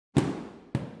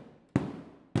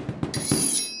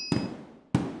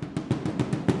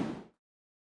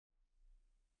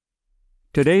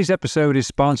Today's episode is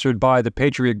sponsored by the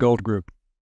Patriot Gold Group.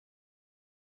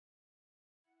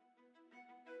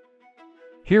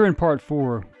 Here in Part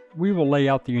 4, we will lay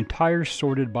out the entire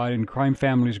sordid Biden crime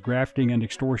family's grafting and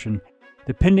extortion,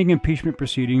 the pending impeachment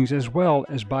proceedings, as well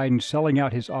as Biden selling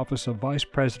out his office of Vice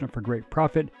President for great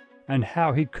profit, and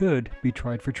how he could be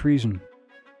tried for treason.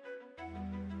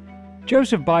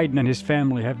 Joseph Biden and his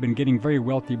family have been getting very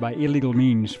wealthy by illegal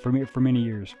means for many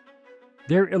years.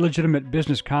 Their illegitimate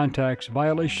business contacts,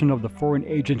 violation of the Foreign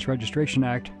Agents Registration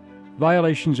Act,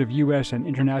 violations of U.S. and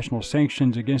international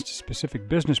sanctions against specific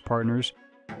business partners,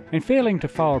 and failing to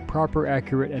file proper,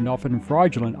 accurate, and often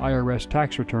fraudulent IRS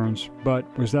tax returns.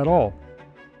 But was that all?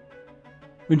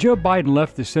 When Joe Biden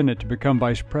left the Senate to become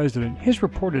vice president, his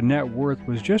reported net worth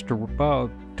was just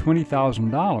above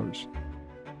 $20,000.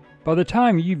 By the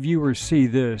time you viewers see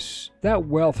this, that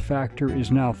wealth factor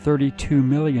is now $32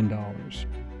 million.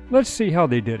 Let's see how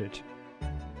they did it.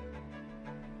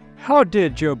 How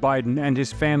did Joe Biden and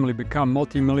his family become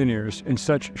multimillionaires in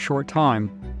such short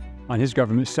time, on his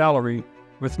government salary,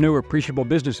 with no appreciable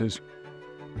businesses?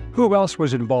 Who else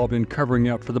was involved in covering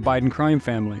up for the Biden crime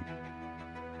family?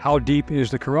 How deep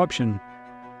is the corruption?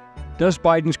 Does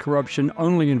Biden's corruption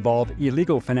only involve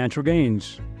illegal financial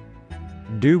gains?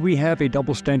 Do we have a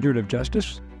double standard of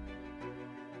justice?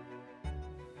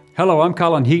 Hello, I'm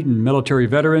Colin Heaton, military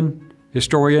veteran,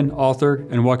 historian, author,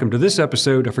 and welcome to this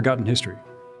episode of Forgotten History.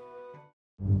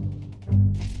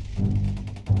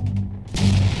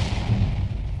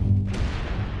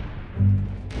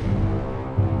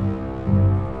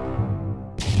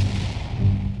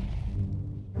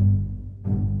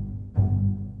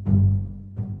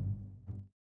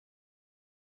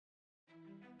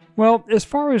 Well, as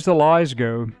far as the lies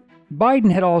go,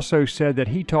 Biden had also said that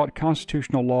he taught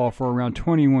constitutional law for around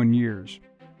 21 years.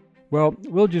 Well,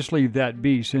 we'll just leave that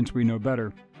be since we know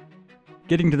better.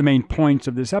 Getting to the main points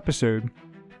of this episode,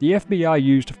 the FBI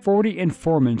used 40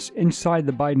 informants inside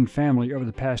the Biden family over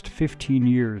the past 15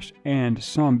 years, and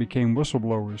some became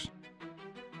whistleblowers.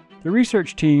 The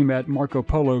research team at Marco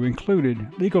Polo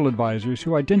included legal advisors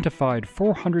who identified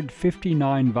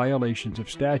 459 violations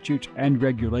of statutes and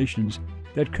regulations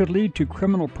that could lead to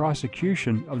criminal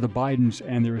prosecution of the Bidens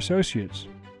and their associates.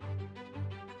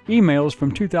 Emails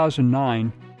from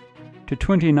 2009 to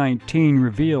 2019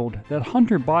 revealed that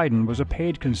Hunter Biden was a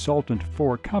paid consultant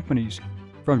for companies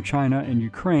from China and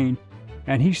Ukraine,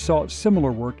 and he sought similar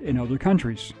work in other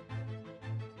countries.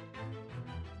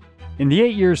 In the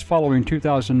 8 years following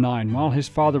 2009, while his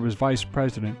father was vice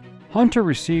president, Hunter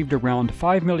received around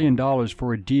 $5 million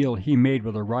for a deal he made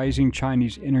with a rising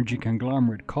Chinese energy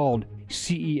conglomerate called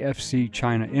CEFC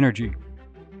China Energy.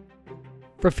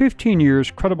 For 15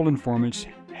 years, credible informants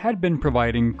had been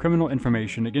providing criminal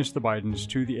information against the Bidens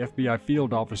to the FBI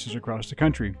field offices across the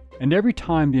country, and every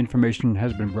time the information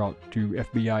has been brought to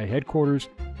FBI headquarters,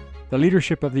 the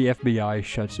leadership of the FBI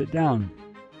shuts it down.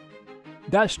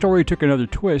 That story took another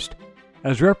twist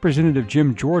as Representative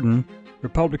Jim Jordan,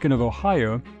 Republican of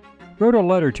Ohio, wrote a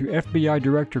letter to FBI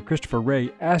Director Christopher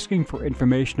Wray asking for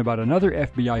information about another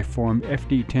FBI form,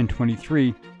 FD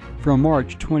 1023, from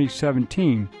March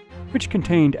 2017, which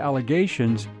contained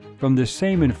allegations from this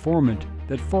same informant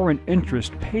that foreign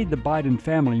interests paid the Biden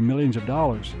family millions of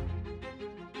dollars.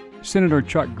 Senator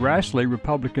Chuck Grassley,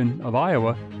 Republican of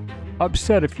Iowa,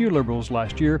 upset a few liberals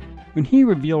last year when he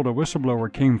revealed a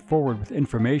whistleblower came forward with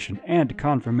information and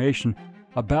confirmation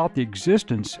about the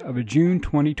existence of a June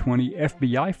 2020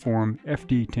 FBI form,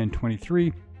 FD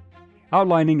 1023,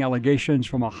 outlining allegations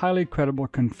from a highly credible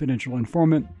confidential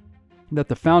informant that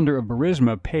the founder of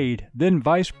Burisma paid then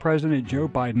Vice President Joe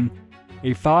Biden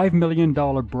a $5 million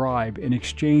bribe in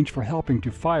exchange for helping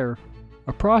to fire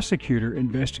a prosecutor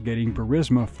investigating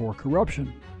Burisma for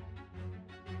corruption.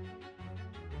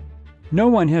 No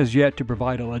one has yet to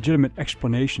provide a legitimate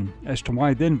explanation as to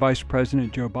why then Vice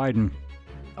President Joe Biden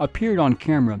appeared on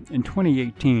camera in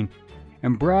 2018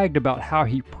 and bragged about how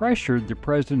he pressured the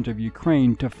president of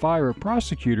Ukraine to fire a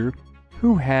prosecutor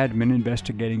who had been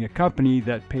investigating a company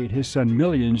that paid his son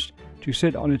millions to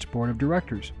sit on its board of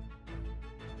directors.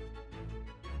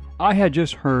 I had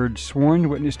just heard sworn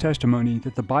witness testimony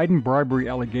that the Biden bribery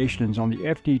allegations on the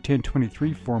FD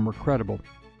 1023 form were credible,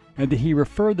 and that he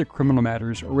referred the criminal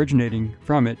matters originating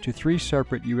from it to 3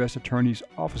 separate U.S. attorneys'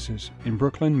 offices in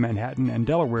Brooklyn, Manhattan, and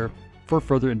Delaware for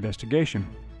further investigation.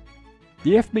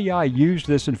 The FBI used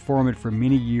this informant for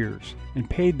many years and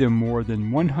paid them more than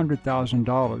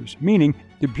 $100,000, meaning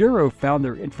the Bureau found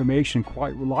their information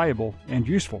quite reliable and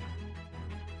useful.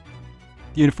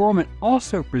 The informant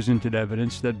also presented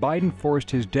evidence that Biden forced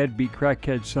his deadbeat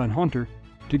crackhead son Hunter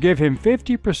to give him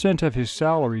 50% of his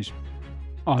salaries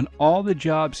on all the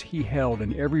jobs he held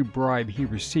and every bribe he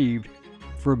received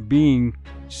for being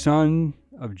son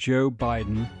of Joe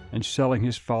Biden and selling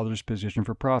his father's position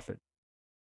for profit.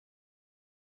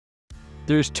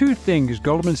 There's two things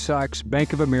Goldman Sachs,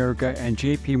 Bank of America, and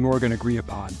JP Morgan agree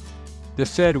upon. The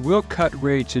Fed will cut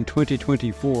rates in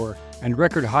 2024 and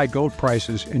record high gold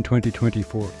prices in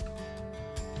 2024.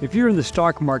 If you're in the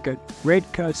stock market,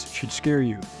 rate cuts should scare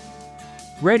you.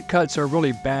 Rate cuts are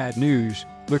really bad news,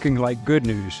 looking like good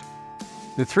news.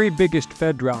 The three biggest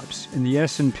Fed drops in the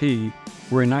S&P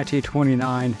were in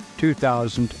 1929,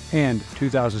 2000, and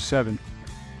 2007,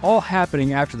 all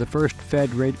happening after the first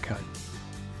Fed rate cut.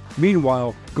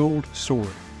 Meanwhile, gold soared.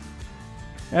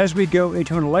 As we go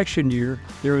into an election year,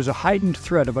 there is a heightened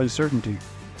threat of uncertainty.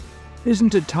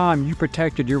 Isn't it time you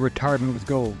protected your retirement with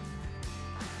gold?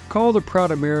 Call the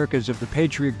proud Americans of the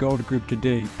Patriot Gold Group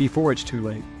today before it's too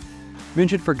late.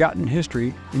 Mention forgotten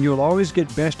history, and you'll always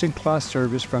get best-in-class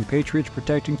service from Patriots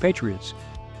protecting Patriots.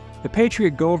 The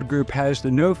Patriot Gold Group has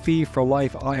the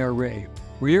no-fee-for-life IRA,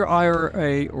 where your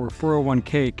IRA or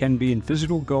 401k can be in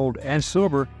physical gold and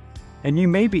silver, and you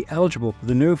may be eligible for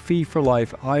the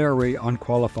no-fee-for-life IRA on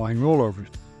qualifying rollovers.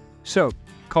 So,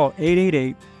 call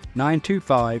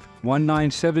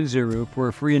 888-925-1970 for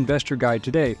a free investor guide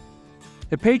today.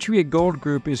 The Patriot Gold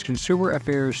Group is Consumer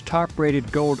Affairs' top-rated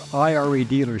gold IRA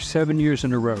dealer 7 years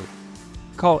in a row.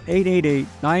 Call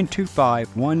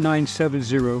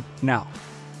 888-925-1970 now.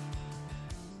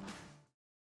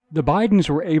 The Bidens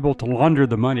were able to launder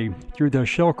the money through their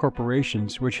shell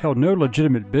corporations, which held no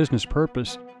legitimate business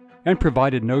purpose and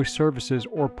provided no services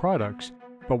or products,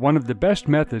 but one of the best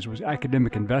methods was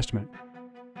academic investment.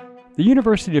 The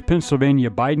University of Pennsylvania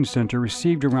Biden Center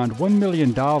received around $1 million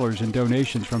in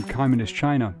donations from Communist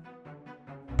China.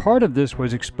 Part of this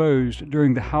was exposed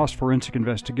during the House forensic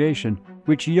investigation,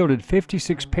 which yielded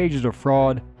 56 pages of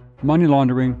fraud, money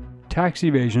laundering, tax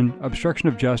evasion, obstruction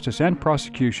of justice and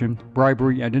prosecution,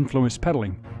 bribery, and influence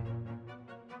peddling.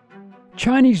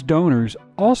 Chinese donors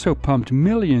also pumped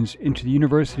millions into the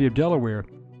University of Delaware,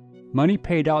 money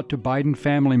paid out to Biden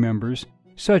family members,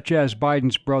 such as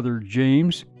Biden's brother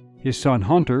James, his son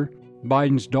Hunter,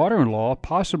 Biden's daughter-in-law,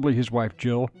 possibly his wife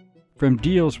Jill, from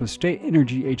deals with State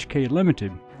Energy HK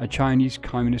Limited, a Chinese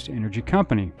communist energy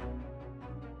company.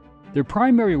 Their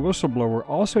primary whistleblower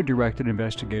also directed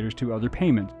investigators to other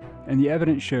payments, and the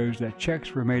evidence shows that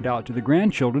checks were made out to the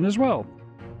grandchildren as well,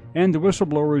 and the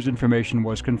whistleblower's information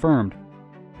was confirmed.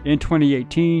 In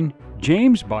 2018,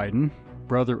 James Biden,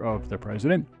 brother of the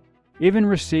president, even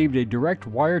received a direct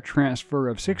wire transfer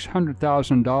of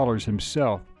 $600,000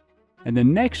 himself, and the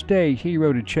next day he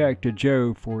wrote a check to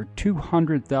Joe for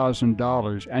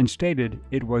 $200,000 and stated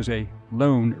it was a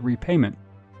loan repayment.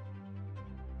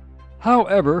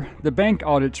 However, the bank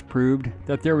audits proved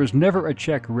that there was never a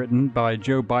check written by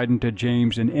Joe Biden to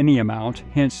James in any amount,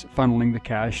 hence funneling the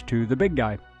cash to the big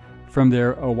guy from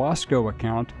their Owasco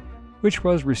account, which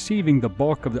was receiving the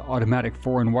bulk of the automatic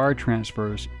foreign wire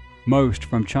transfers, most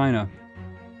from China.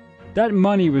 That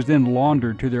money was then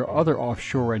laundered to their other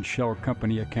offshore and shell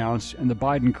company accounts and the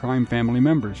Biden crime family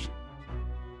members.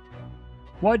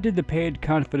 What did the paid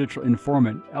confidential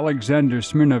informant Alexander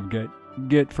Smirnov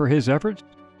get for his efforts?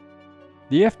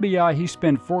 The FBI he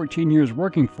spent 14 years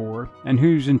working for, and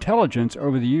whose intelligence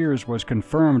over the years was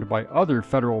confirmed by other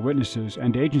federal witnesses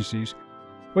and agencies,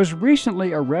 was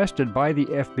recently arrested by the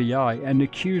FBI and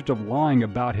accused of lying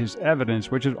about his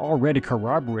evidence, which is already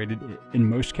corroborated in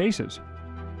most cases.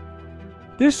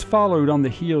 This followed on the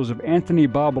heels of Anthony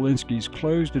Bobulinski's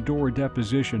closed-door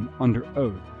deposition under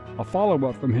oath, a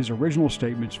follow-up from his original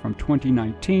statements from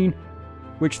 2019,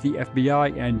 which the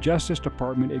FBI and Justice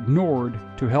Department ignored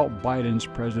to help Biden's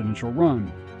presidential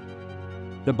run.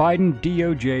 The Biden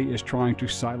DOJ is trying to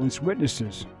silence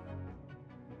witnesses.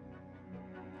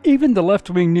 Even the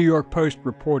left-wing New York Post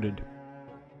reported.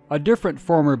 A different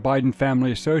former Biden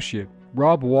family associate,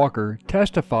 Rob Walker,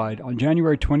 testified on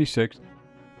January 26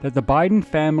 that the Biden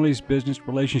family's business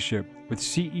relationship with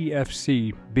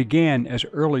CEFC began as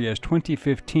early as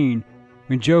 2015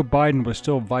 when Joe Biden was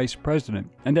still vice president,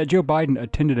 and that Joe Biden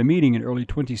attended a meeting in early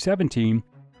 2017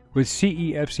 with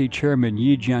CEFC chairman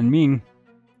Yi Jianming,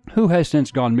 who has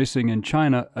since gone missing in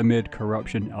China amid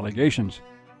corruption allegations.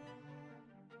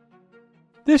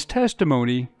 This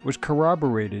testimony was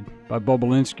corroborated by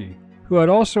Bobulinski, who had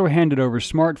also handed over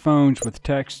smartphones with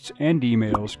texts and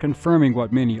emails confirming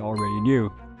what many already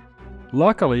knew.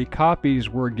 Luckily, copies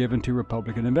were given to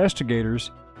Republican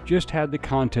investigators, just had the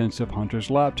contents of Hunter's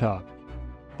laptop.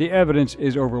 The evidence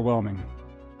is overwhelming.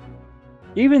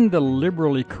 Even the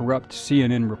liberally corrupt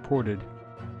CNN reported,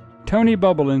 Tony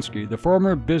Bobulinski, the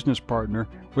former business partner,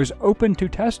 was open to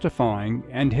testifying,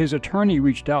 and his attorney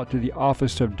reached out to the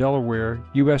Office of Delaware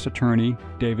U.S. Attorney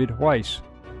David Weiss.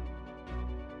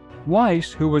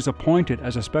 Weiss, who was appointed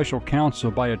as a special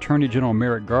counsel by Attorney General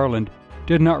Merrick Garland,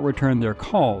 did not return their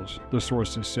calls, the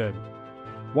sources said.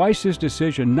 Weiss's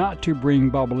decision not to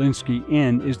bring Bobulinski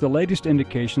in is the latest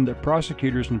indication that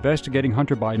prosecutors investigating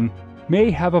Hunter Biden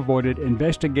may have avoided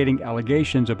investigating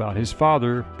allegations about his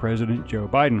father, President Joe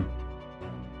Biden.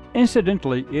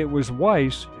 Incidentally, it was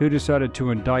Weiss who decided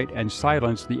to indict and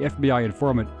silence the FBI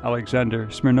informant Alexander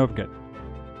Smirnovkin.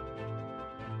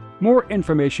 More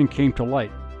information came to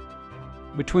light.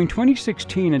 Between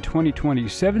 2016 and 2020,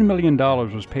 $7 million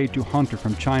was paid to Hunter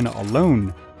from China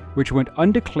alone, which went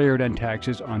undeclared and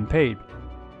taxes unpaid.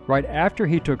 Right after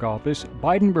he took office,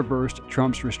 Biden reversed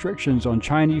Trump's restrictions on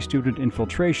Chinese student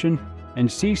infiltration and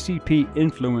CCP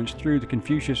influence through the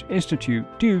Confucius Institute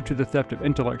due to the theft of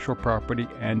intellectual property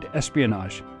and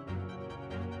espionage.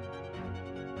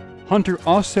 Hunter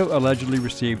also allegedly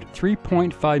received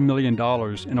 $3.5 million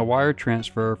in a wire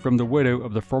transfer from the widow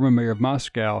of the former mayor of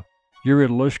Moscow, Yuri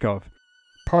Lushkov,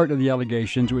 part of the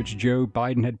allegations which Joe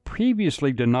Biden had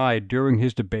previously denied during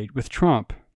his debate with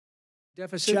Trump.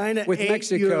 Deficit China with ate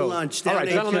Mexico. your lunch, down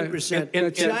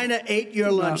 18%. China ate your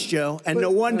lunch, Joe, and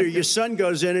no wonder your son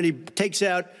goes in and he takes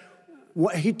out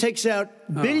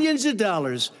billions of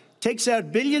dollars,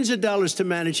 to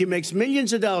manage. He makes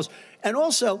millions of dollars. And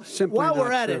also, Simply while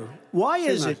we're not at true. it, why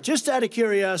is it, just out of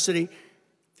curiosity,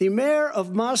 the mayor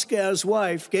of Moscow's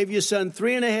wife gave your son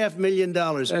 $3.5 million.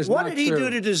 What did he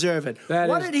do to deserve it?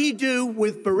 What did he do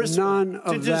with Burisma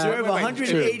to deserve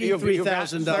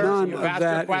 $183,000? None of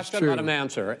that is true. Let him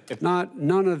answer.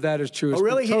 None of that is true. Oh,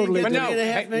 really? Totally, He didn't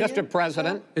get $3.5 million? Mr.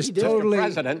 President, totally, Mr.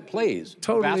 President, please.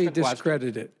 totally ask the question.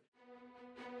 discredited.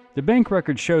 The bank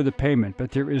records show the payment, but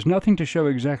there is nothing to show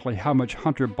exactly how much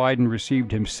Hunter Biden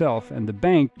received himself, and the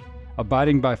bank,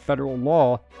 abiding by federal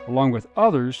law, along with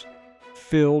others,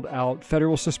 filled out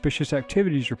federal suspicious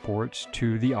activities reports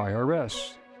to the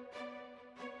IRS.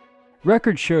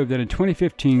 Records show that in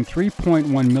 2015,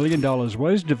 $3.1 million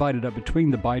was divided up between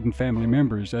the Biden family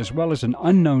members, as well as an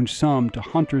unknown sum to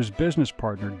Hunter's business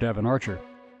partner, Devon Archer.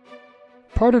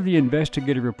 Part of the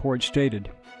investigative report stated,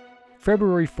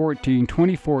 February 14,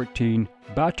 2014,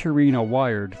 Baturina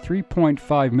wired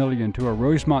 $3.5 million to a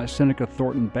Rosemont Seneca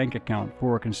Thornton bank account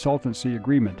for a consultancy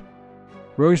agreement.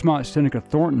 Rosemont Seneca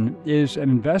Thornton is an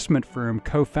investment firm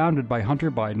co-founded by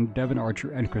Hunter Biden, Devon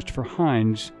Archer, and Christopher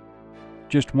Hines,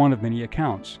 just one of many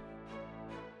accounts.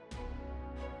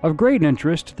 Of great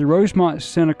interest, the Rosemont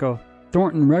Seneca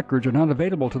Thornton records are not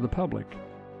available to the public.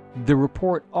 The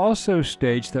report also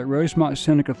states that Rosemont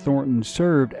Seneca Thornton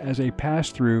served as a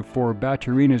pass-through for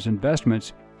Baturina's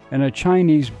investments in a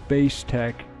Chinese-based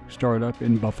tech startup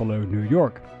in Buffalo, New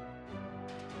York.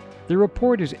 The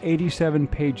report is 87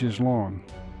 pages long.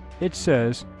 It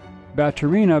says,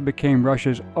 Baturina became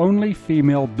Russia's only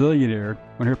female billionaire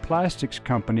when her plastics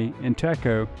company,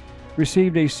 Inteco,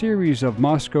 received a series of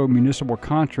Moscow municipal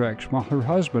contracts while her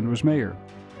husband was mayor.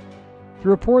 The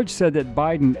report said that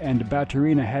Biden and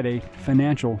Baturina had a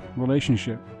financial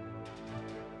relationship.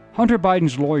 Hunter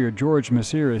Biden's lawyer, George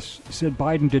Mesiris, said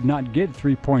Biden did not get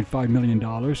 $3.5 million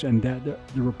and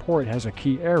that the report has a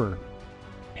key error.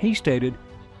 He stated,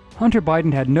 Hunter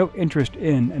Biden had no interest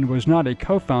in and was not a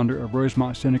co-founder of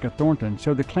Rosemont Seneca Thornton,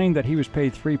 so the claim that he was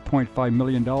paid $3.5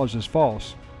 million is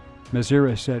false,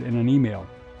 Mesiris said in an email.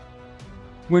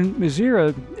 When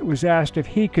Mesiris was asked if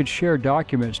he could share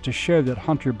documents to show that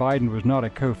Hunter Biden was not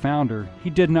a co-founder, he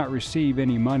did not receive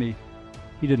any money.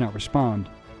 He did not respond.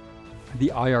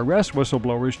 The IRS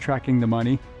whistleblowers tracking the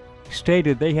money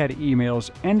stated they had emails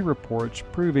and reports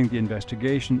proving the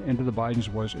investigation into the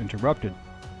Bidens was interrupted.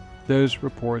 Those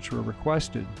reports were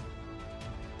requested.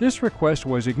 This request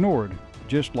was ignored,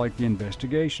 just like the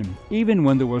investigation, even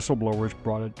when the whistleblowers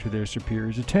brought it to their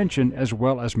superiors' attention, as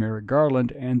well as Merrick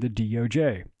Garland and the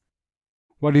DOJ.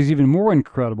 What is even more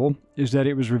incredible is that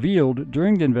it was revealed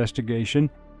during the investigation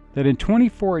that in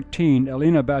 2014,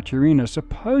 Elena Baturina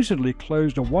supposedly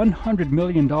closed a $100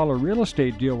 million real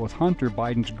estate deal with Hunter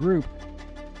Biden's group,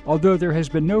 although there has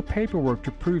been no paperwork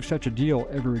to prove such a deal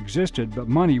ever existed, but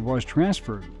money was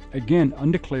transferred. Again,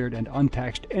 undeclared and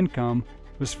untaxed income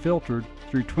was filtered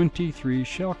through 23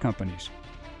 shell companies.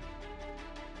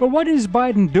 But what is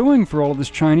Biden doing for all of this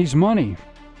Chinese money?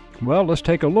 Well, let's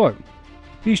take a look.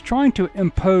 He's trying to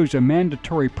impose a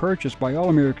mandatory purchase by all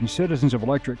American citizens of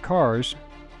electric cars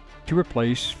to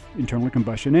replace internal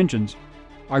combustion engines.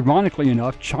 Ironically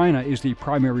enough, China is the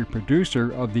primary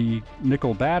producer of the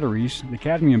nickel batteries, the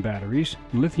cadmium batteries,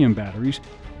 lithium batteries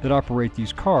that operate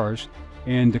these cars,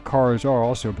 and the cars are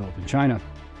also built in China.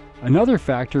 Another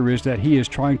factor is that he is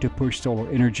trying to push solar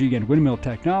energy and windmill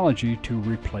technology to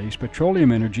replace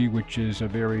petroleum energy, which is a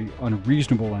very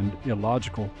unreasonable and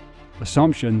illogical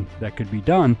assumption that could be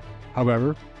done.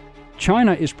 However,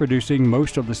 China is producing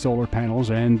most of the solar panels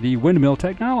and the windmill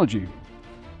technology.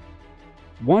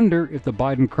 Wonder if the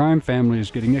Biden crime family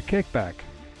is getting a kickback.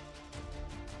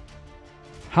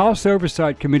 House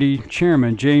Oversight Committee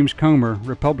Chairman James Comer,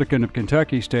 Republican of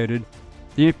Kentucky, stated,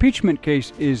 "The impeachment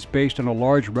case is based on a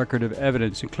large record of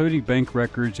evidence, including bank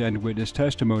records and witness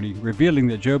testimony, revealing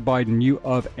that Joe Biden knew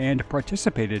of and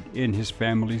participated in his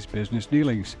family's business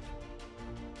dealings."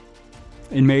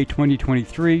 In May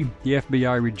 2023, the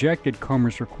FBI rejected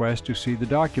Comer's request to see the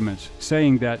documents,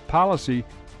 saying that policy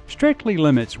strictly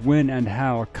limits when and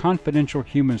how confidential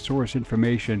human source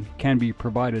information can be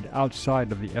provided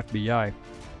outside of the FBI.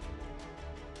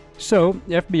 So,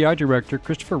 FBI Director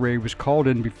Christopher Wray was called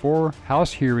in before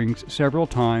House hearings several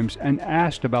times and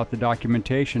asked about the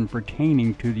documentation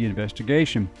pertaining to the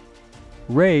investigation.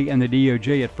 Wray and the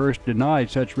DOJ at first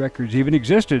denied such records even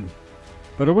existed,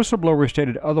 but a whistleblower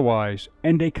stated otherwise,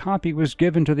 and a copy was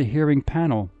given to the hearing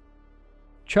panel.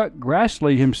 Chuck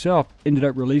Grassley himself ended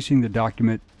up releasing the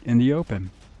document in the open.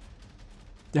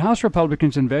 The House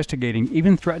Republicans investigating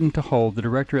even threatened to hold the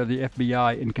director of the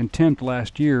FBI in contempt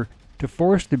last year to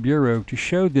force the Bureau to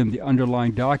show them the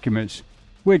underlying documents,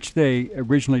 which they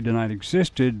originally denied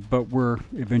existed but were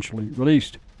eventually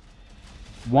released.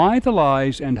 Why the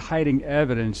lies and hiding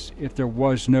evidence if there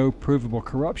was no provable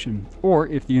corruption, or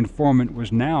if the informant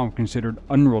was now considered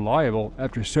unreliable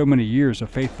after so many years of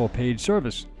faithful paid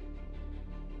service?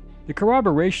 The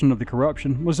corroboration of the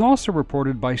corruption was also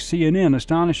reported by CNN,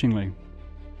 astonishingly.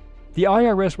 The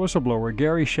IRS whistleblower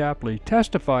Gary Shapley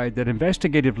testified that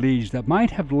investigative leads that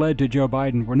might have led to Joe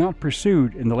Biden were not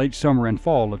pursued in the late summer and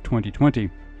fall of 2020,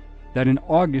 that in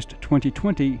August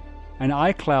 2020, an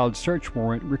iCloud search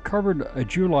warrant recovered a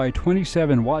July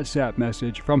 27 WhatsApp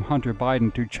message from Hunter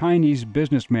Biden to Chinese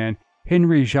businessman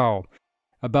Henry Zhao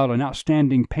about an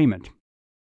outstanding payment.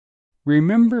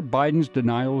 Remember Biden's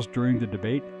denials during the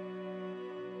debate?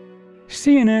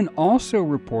 CNN also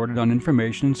reported on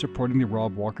information supporting the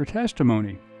Rob Walker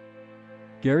testimony.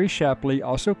 Gary Shapley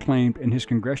also claimed in his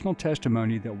congressional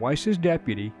testimony that Weiss's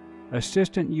deputy,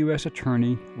 Assistant U.S.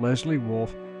 Attorney Leslie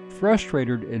Wolf,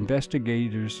 frustrated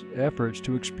investigators' efforts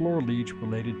to explore leads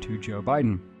related to Joe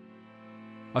Biden.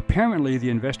 Apparently, the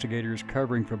investigators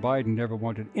covering for Biden never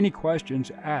wanted any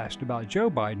questions asked about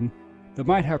Joe Biden that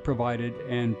might have provided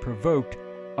and provoked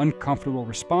uncomfortable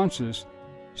responses,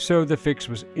 so the fix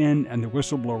was in and the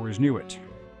whistleblowers knew it.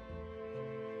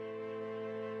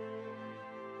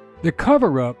 The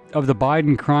cover-up of the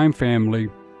Biden crime family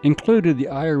included the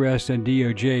IRS and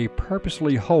DOJ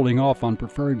purposely holding off on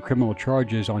preferring criminal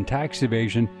charges on tax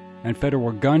evasion and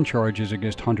federal gun charges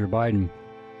against Hunter Biden.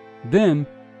 Then,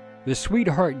 the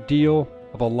sweetheart deal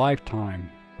of a lifetime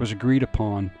was agreed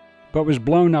upon, but was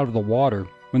blown out of the water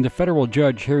when the federal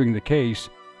judge hearing the case,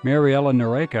 Mariella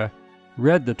Noreika,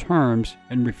 read the terms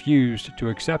and refused to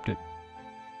accept it.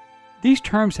 These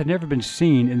terms had never been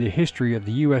seen in the history of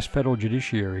the U.S. federal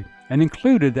judiciary and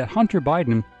included that Hunter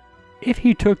Biden, if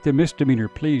he took the misdemeanor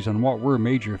pleas on what were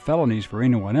major felonies for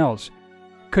anyone else,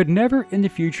 could never in the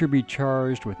future be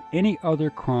charged with any other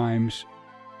crimes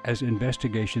as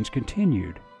investigations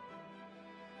continued.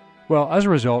 Well, as a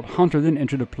result, Hunter then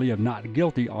entered a plea of not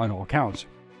guilty on all counts.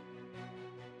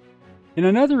 In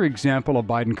another example of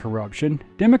Biden corruption,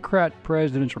 Democrat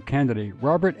presidential candidate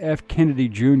Robert F. Kennedy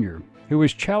Jr., who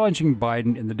was challenging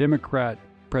Biden in the Democrat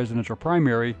presidential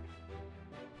primary,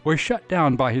 was shut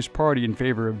down by his party in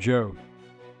favor of Joe.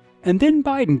 And then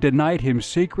Biden denied him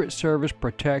Secret Service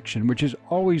protection, which is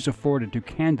always afforded to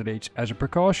candidates as a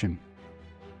precaution.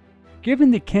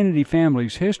 Given the Kennedy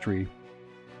family's history,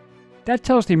 that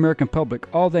tells the American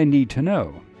public all they need to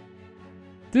know.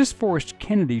 This forced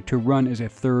Kennedy to run as a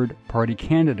third-party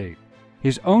candidate.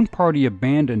 His own party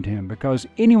abandoned him because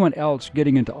anyone else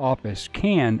getting into office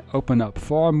can open up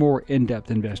far more in-depth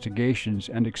investigations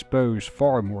and expose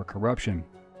far more corruption.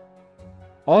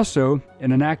 Also,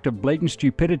 in an act of blatant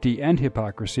stupidity and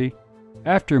hypocrisy,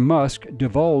 after Musk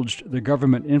divulged the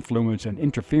government influence and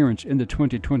interference in the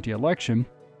 2020 election,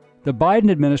 the Biden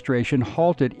administration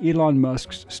halted Elon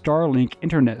Musk's Starlink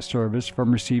internet service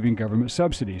from receiving government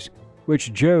subsidies,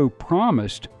 which Joe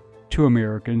promised to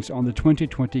Americans on the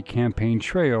 2020 campaign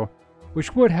trail,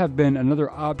 which would have been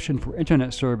another option for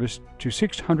internet service to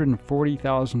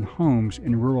 640,000 homes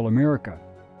in rural America.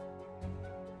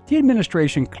 The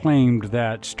administration claimed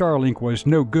that Starlink was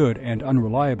no good and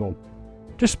unreliable.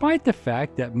 Despite the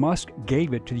fact that Musk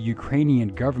gave it to the Ukrainian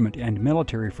government and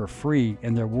military for free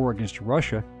in their war against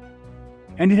Russia,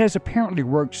 and it has apparently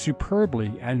worked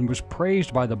superbly and was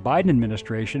praised by the Biden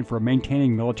administration for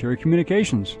maintaining military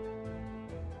communications.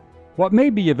 What may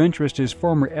be of interest is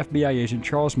former FBI agent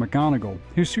Charles McGonigal,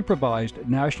 who supervised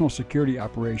national security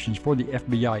operations for the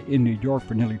FBI in New York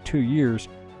for nearly 2 years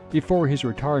before his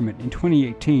retirement in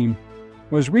 2018,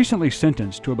 was recently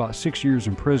sentenced to about 6 years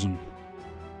in prison.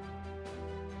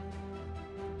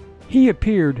 He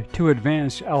appeared to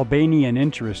advance Albanian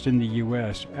interest in the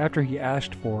U.S. after he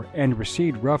asked for and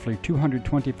received roughly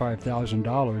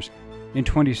 $225,000 in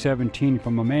 2017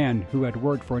 from a man who had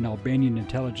worked for an Albanian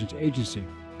intelligence agency,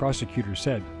 prosecutors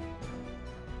said.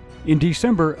 In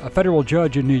December, a federal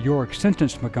judge in New York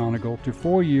sentenced McGonigal to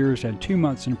 4 years and 2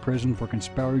 months in prison for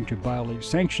conspiring to violate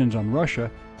sanctions on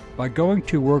Russia by going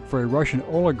to work for a Russian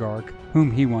oligarch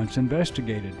whom he once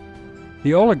investigated.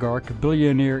 The oligarch,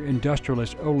 billionaire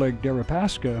industrialist Oleg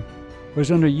Deripaska,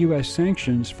 was under U.S.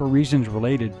 sanctions for reasons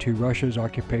related to Russia's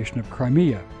occupation of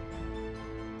Crimea.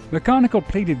 McGonigal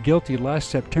pleaded guilty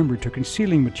last September to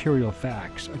concealing material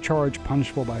facts, a charge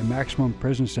punishable by a maximum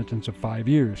prison sentence of 5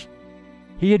 years.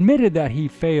 He admitted that he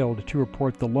failed to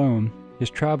report the loan, his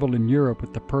travel in Europe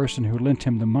with the person who lent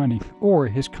him the money, or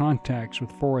his contacts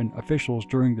with foreign officials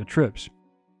during the trips.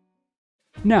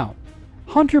 Now,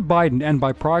 Hunter Biden and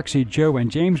by proxy Joe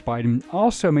and James Biden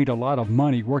also made a lot of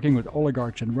money working with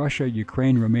oligarchs in Russia,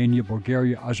 Ukraine, Romania,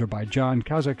 Bulgaria, Azerbaijan,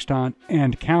 Kazakhstan,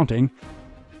 and counting.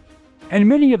 And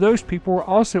many of those people were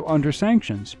also under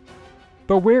sanctions.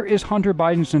 But where is Hunter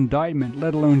Biden's indictment,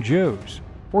 let alone Joe's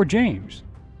or James?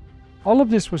 All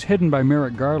of this was hidden by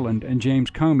Merrick Garland and James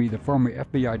Comey, the former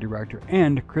FBI director,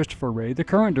 and Christopher Wray, the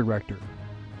current director.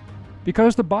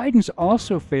 Because the Bidens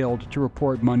also failed to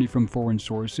report money from foreign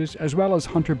sources, as well as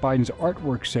Hunter Biden's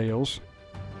artwork sales.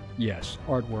 Yes,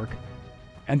 artwork.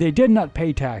 And they did not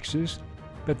pay taxes,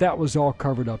 but that was all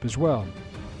covered up as well.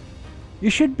 It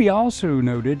should be also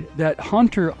noted that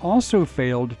Hunter also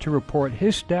failed to report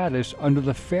his status under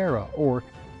the FARA, or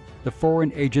the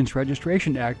Foreign Agents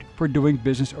Registration Act, for doing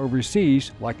business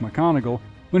overseas, like McGonigal,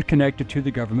 when connected to the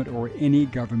government or any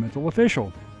governmental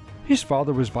official. His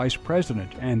father was vice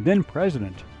president and then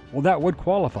president. Well, that would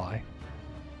qualify.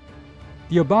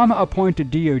 The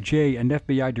Obama-appointed DOJ and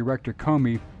FBI Director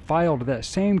Comey filed that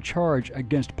same charge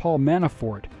against Paul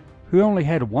Manafort, who only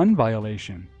had one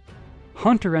violation.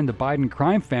 Hunter and the Biden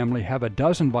crime family have a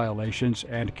dozen violations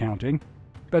and counting,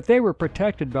 but they were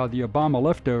protected by the Obama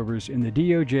leftovers in the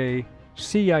DOJ,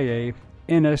 CIA,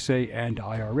 NSA, and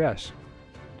IRS.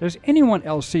 Does anyone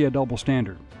else see a double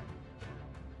standard?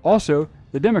 Also,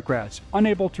 the Democrats,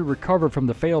 unable to recover from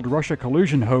the failed Russia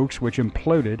collusion hoax which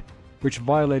imploded, which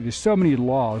violated so many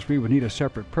laws we would need a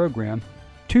separate program,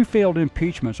 2 failed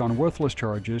impeachments on worthless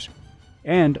charges,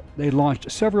 and they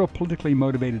launched several politically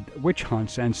motivated witch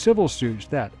hunts and civil suits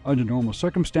that, under normal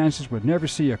circumstances, would never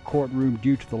see a courtroom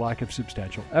due to the lack of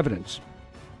substantial evidence.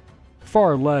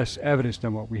 Far less evidence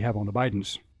than what we have on the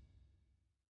Bidens.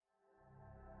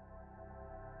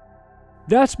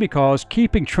 That's because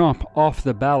keeping Trump off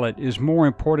the ballot is more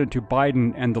important to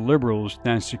Biden and the liberals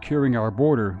than securing our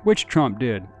border, which Trump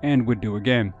did and would do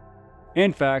again.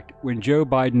 In fact, when Joe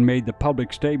Biden made the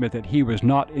public statement that he was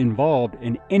not involved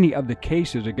in any of the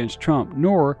cases against Trump,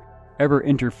 nor ever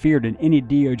interfered in any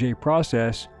DOJ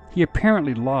process, he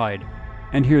apparently lied,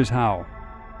 and here's how.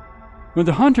 When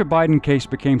the Hunter Biden case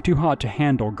became too hot to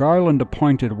handle, Garland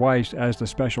appointed Weiss as the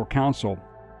special counsel.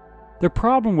 The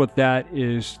problem with that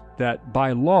is that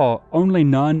by law, only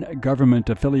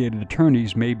non-government-affiliated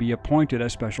attorneys may be appointed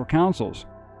as special counsels.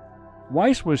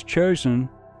 Weiss was chosen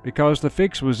because the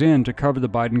fix was in to cover the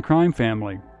Biden crime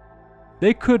family.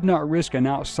 They could not risk an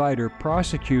outsider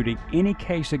prosecuting any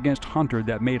case against Hunter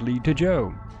that may lead to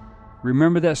Joe.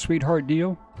 Remember that sweetheart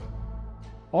deal?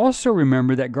 Also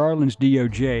remember that Garland's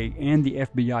DOJ and the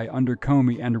FBI under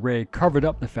Comey and Wray covered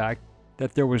up the fact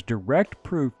that there was direct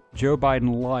proof Joe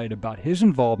Biden lied about his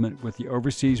involvement with the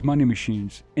overseas money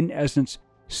machines, in essence,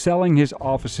 selling his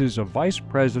offices of vice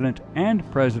president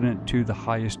and president to the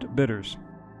highest bidders.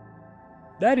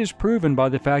 That is proven by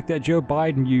the fact that Joe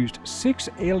Biden used 6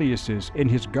 aliases in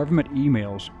his government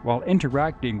emails while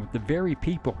interacting with the very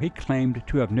people he claimed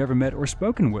to have never met or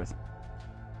spoken with.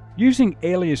 Using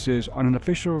aliases on an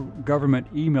official government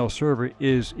email server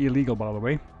is illegal, by the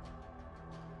way.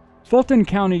 Fulton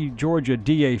County, Georgia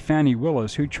DA Fannie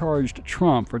Willis, who charged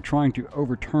Trump for trying to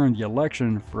overturn the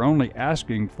election for only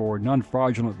asking for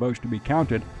non-fraudulent votes to be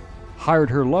counted, hired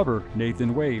her lover,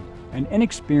 Nathan Wade, an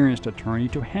inexperienced attorney,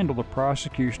 to handle the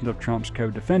prosecution of Trump's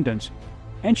co-defendants,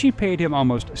 and she paid him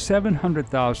almost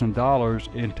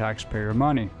 $700,000 in taxpayer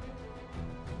money.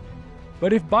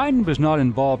 But if Biden was not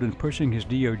involved in pushing his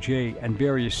DOJ and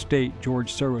various state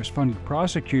George Soros-funded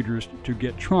prosecutors to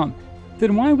get Trump,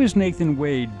 then why was Nathan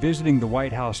Wade visiting the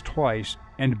White House twice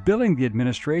and billing the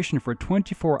administration for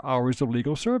 24 hours of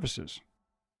legal services?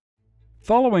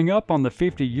 Following up on the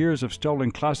 50 years of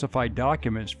stolen classified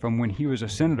documents from when he was a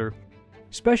senator,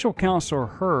 Special Counsel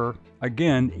Hur,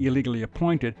 again illegally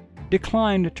appointed,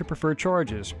 declined to prefer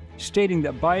charges, stating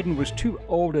that Biden was too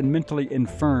old and mentally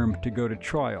infirm to go to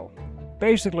trial,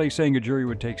 basically saying a jury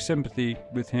would take sympathy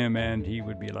with him and he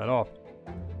would be let off.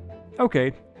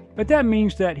 Okay, but that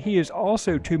means that he is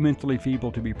also too mentally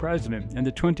feeble to be president, and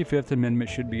the 25th Amendment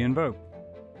should be invoked.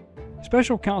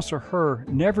 Special Counsel Hur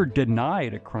never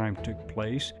denied a crime took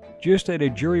place, just that a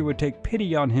jury would take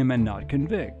pity on him and not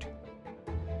convict.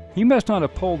 He must not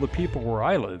have polled the people where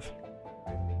I live.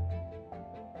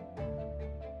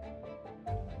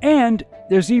 And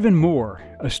there's even more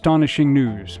astonishing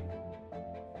news.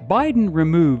 Biden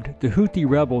removed the Houthi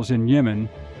rebels in Yemen,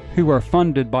 who are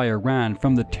funded by Iran,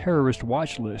 from the terrorist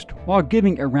watch list while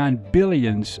giving Iran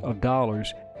billions of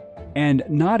dollars and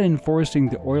not enforcing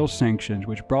the oil sanctions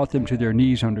which brought them to their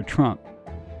knees under Trump.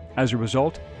 As a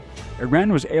result,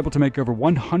 Iran was able to make over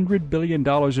 $100 billion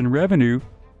in revenue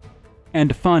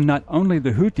and fund not only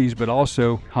the Houthis but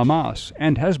also Hamas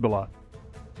and Hezbollah.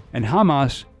 And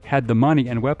Hamas had the money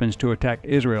and weapons to attack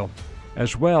Israel,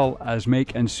 as well as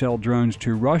make and sell drones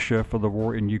to Russia for the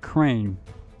war in Ukraine.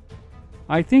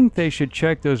 I think they should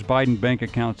check those Biden bank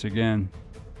accounts again.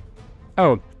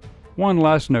 Oh, one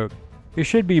last note. It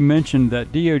should be mentioned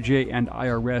that DOJ and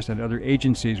IRS and other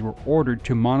agencies were ordered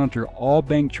to monitor all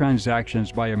bank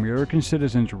transactions by American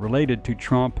citizens related to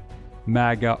Trump,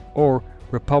 MAGA, or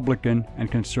Republican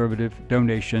and conservative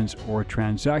donations or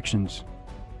transactions.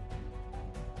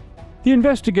 The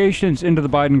investigations into the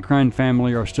Biden crime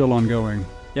family are still ongoing.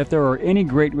 If there are any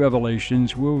great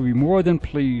revelations, we will be more than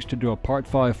pleased to do a Part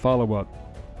 5 follow-up.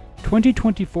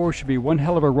 2024 should be one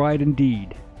hell of a ride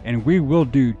indeed, and we will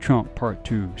do Trump Part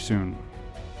 2 soon.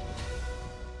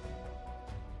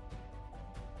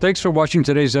 Thanks for watching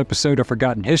today's episode of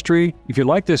Forgotten History. If you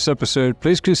like this episode,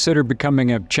 please consider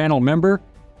becoming a channel member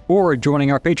or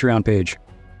joining our Patreon page.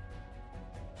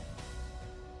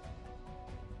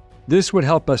 This would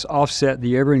help us offset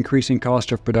the ever-increasing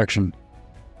cost of production.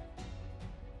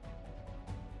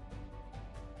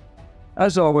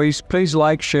 As always, please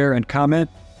like, share, and comment.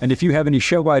 And if you have any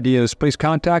show ideas, please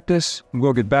contact us, and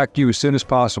we'll get back to you as soon as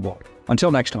possible.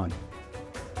 Until next time.